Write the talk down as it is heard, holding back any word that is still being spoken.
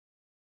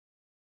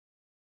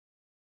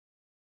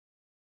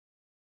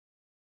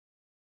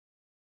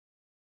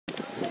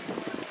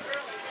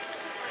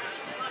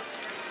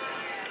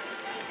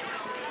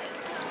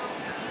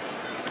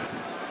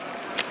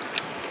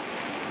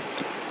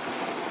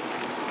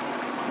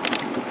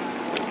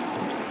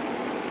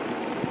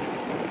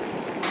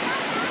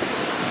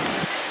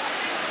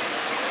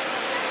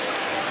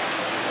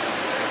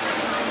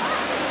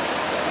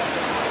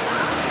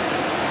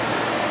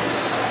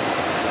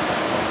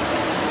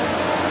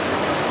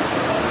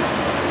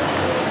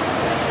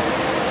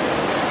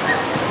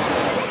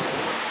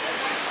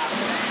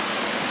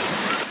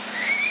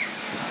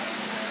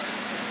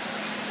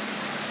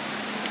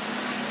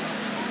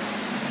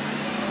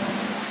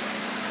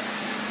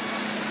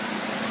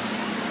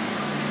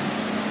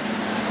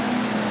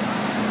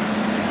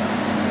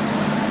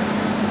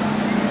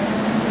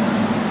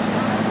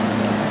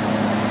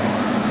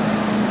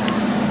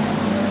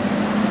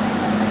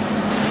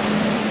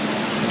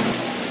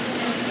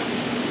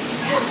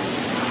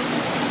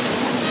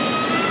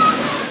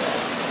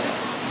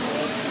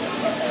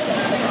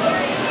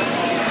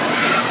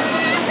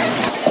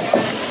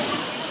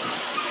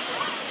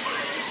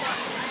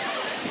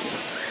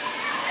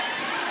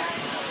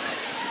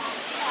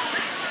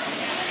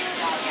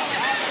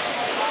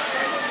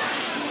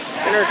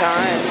winter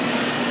time.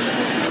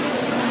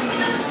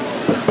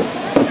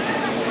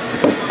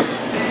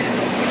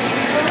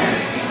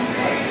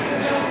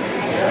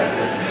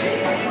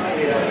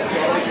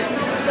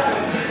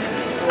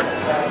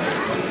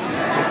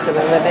 Just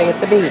another day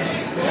at the beach.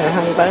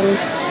 Honey buns.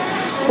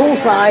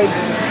 Poolside.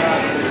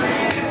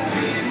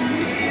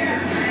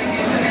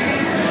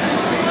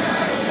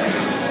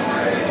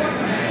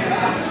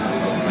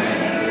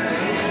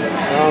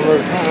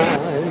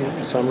 Summertime.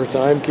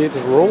 Summertime keeps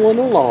rolling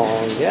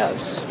along.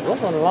 Yes,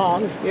 rolling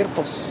along.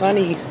 Beautiful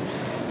sunny,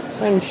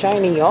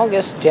 sunshiny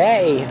August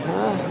day.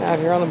 Out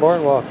here on the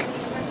boardwalk.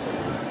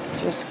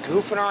 Just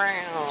goofing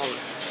around.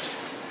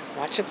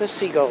 Watching the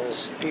seagulls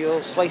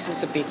steal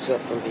slices of pizza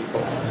from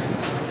people.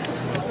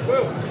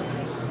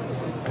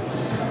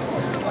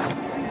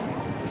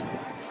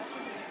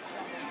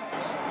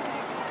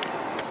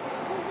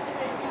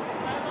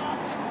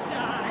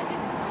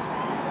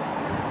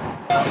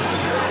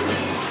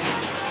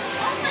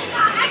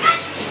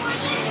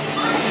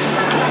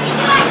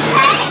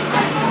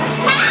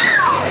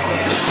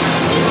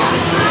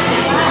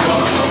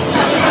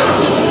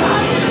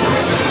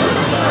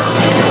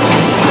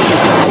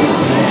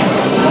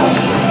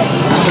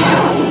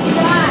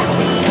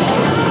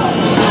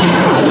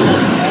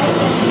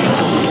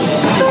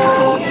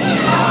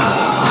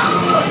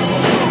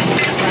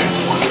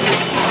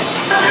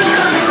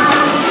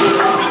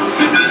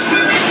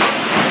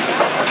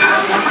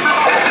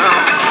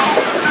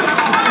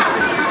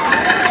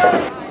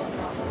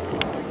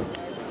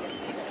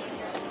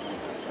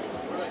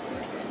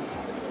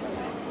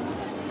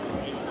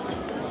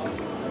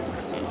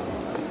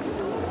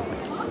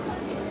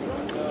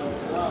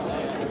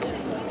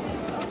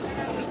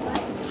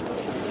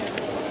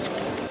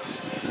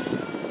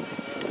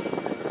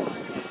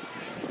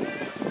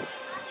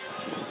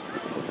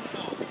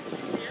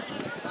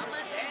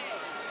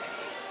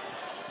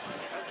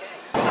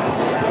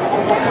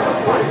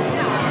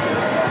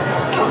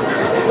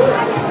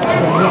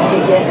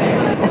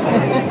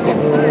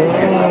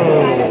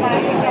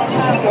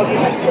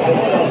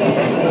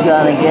 You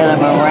gotta get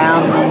them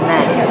around the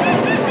neck.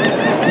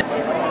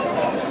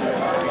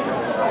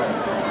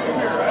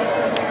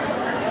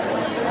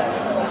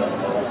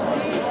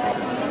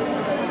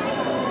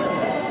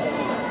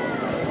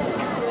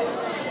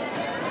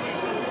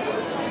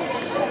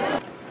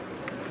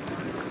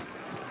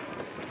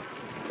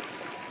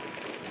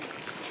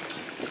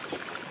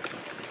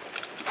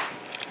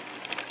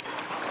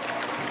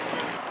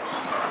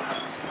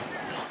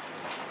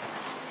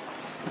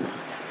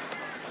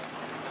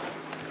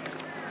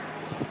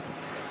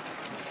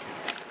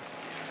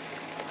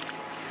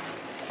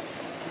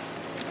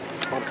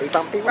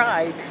 Bumpy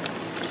ride.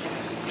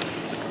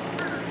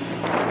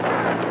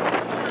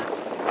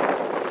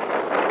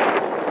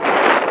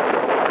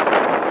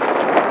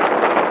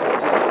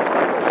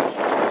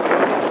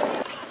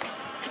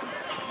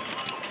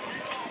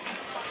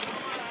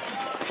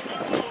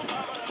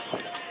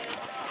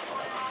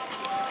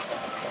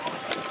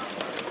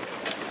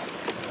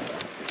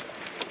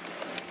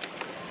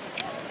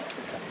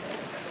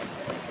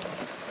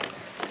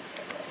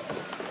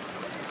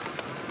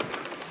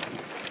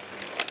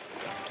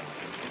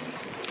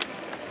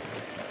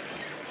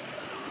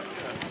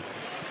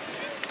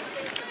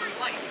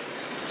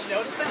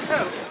 Notice that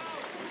coat?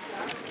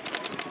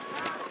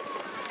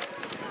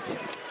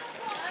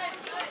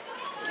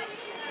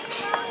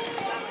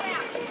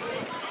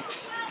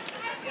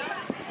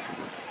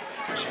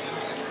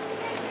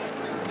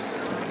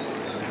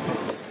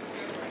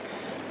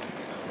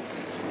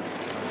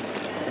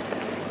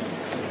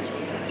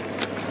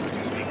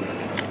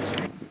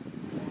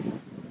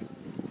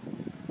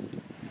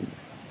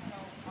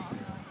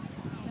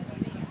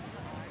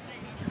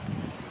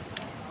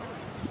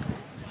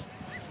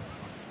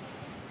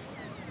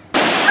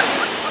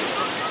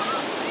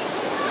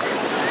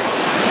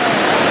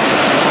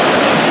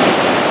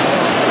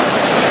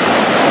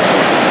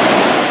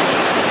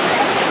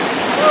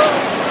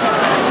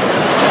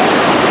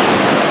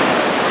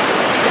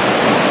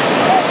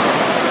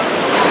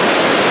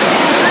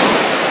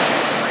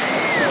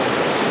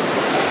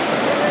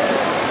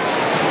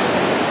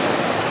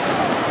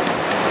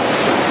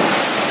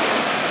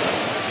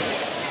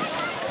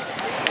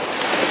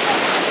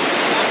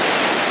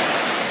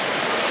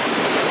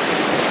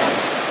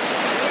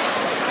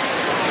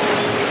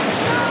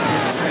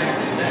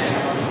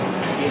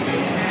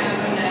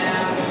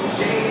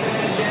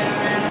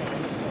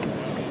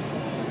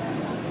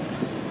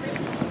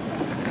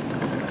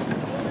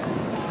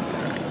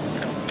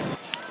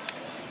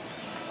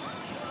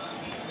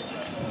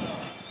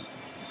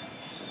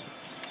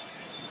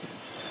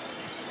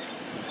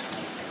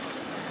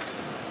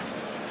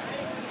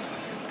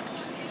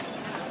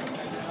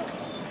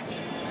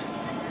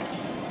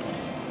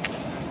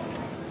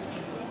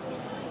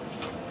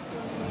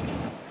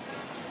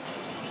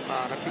 A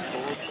lot of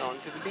people going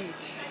to the beach.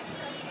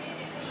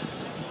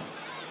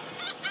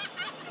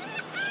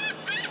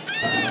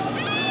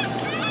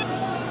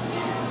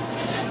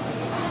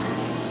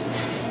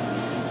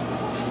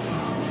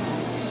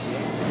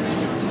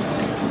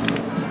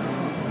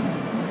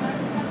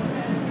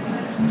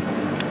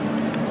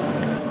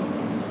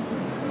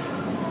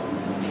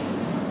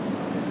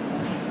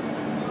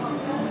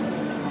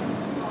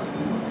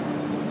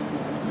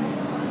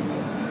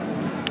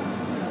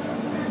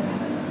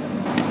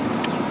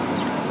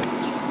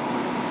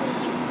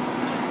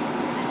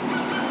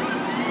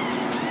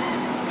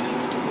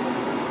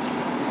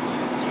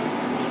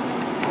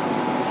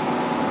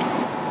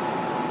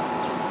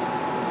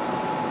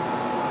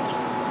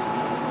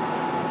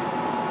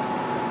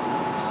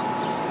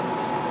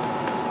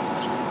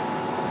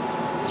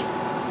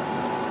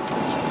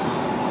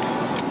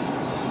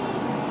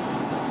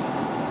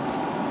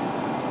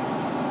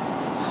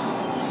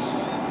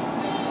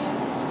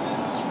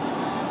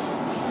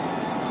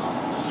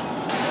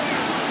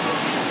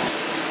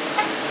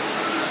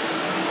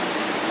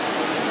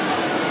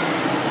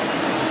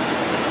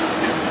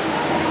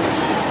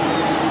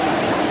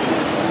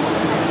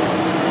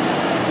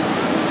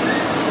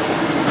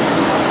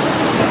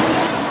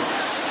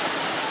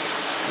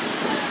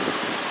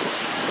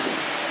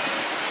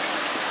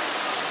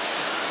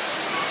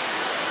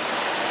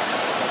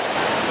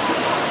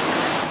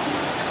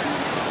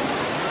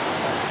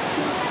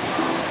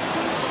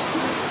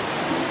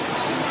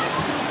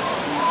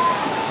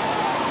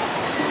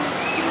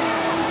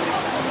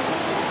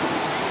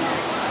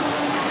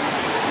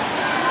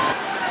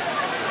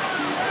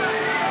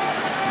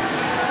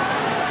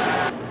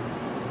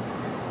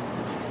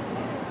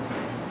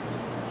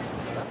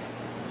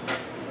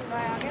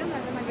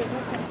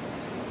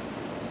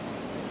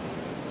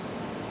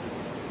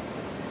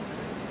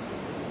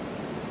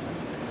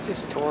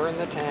 Just touring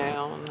the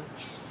town,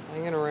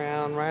 hanging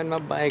around, riding my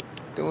bike,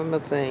 doing my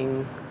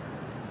thing.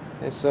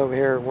 It's over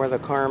here where the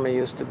Karma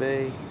used to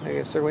be. I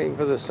guess they're waiting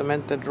for the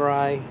cement to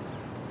dry.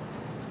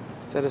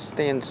 It's at a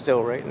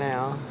standstill right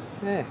now.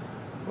 Yeah,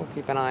 we'll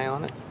keep an eye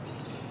on it.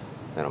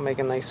 That'll make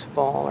a nice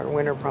fall or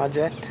winter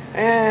project.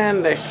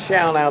 And a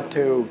shout out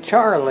to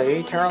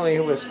Charlie. Charlie,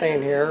 who was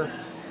staying here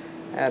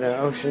at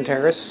Ocean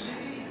Terrace.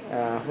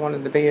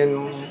 Wanted to be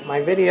in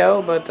my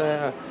video,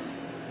 but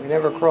we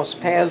never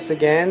crossed paths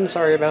again.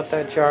 Sorry about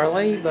that,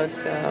 Charlie, but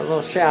a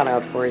little shout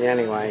out for you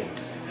anyway.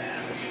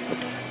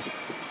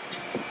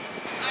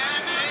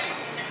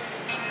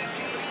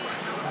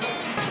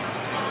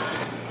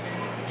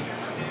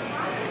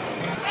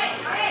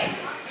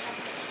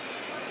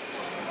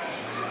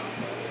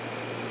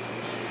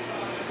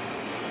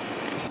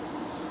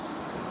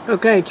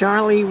 Okay,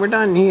 Charlie, we're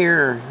done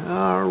here.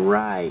 All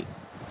right.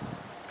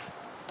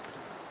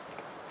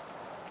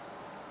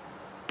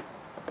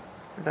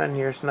 We're done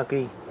here,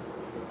 Snooky.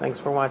 Thanks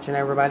for watching,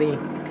 everybody.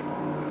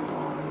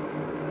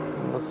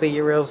 We'll see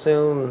you real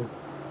soon.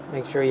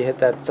 Make sure you hit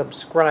that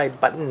subscribe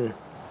button.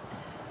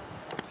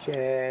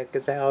 Check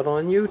us out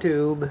on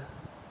YouTube.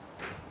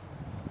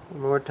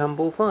 More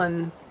tumble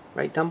fun.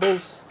 Right,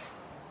 Tumbles?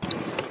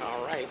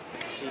 Alright,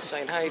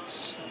 Seaside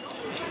Heights.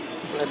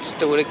 Let's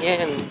do it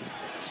again.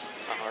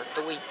 Start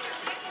the week.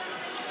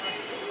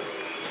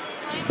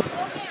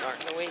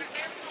 Starting the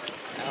week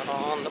out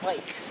on the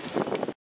bike.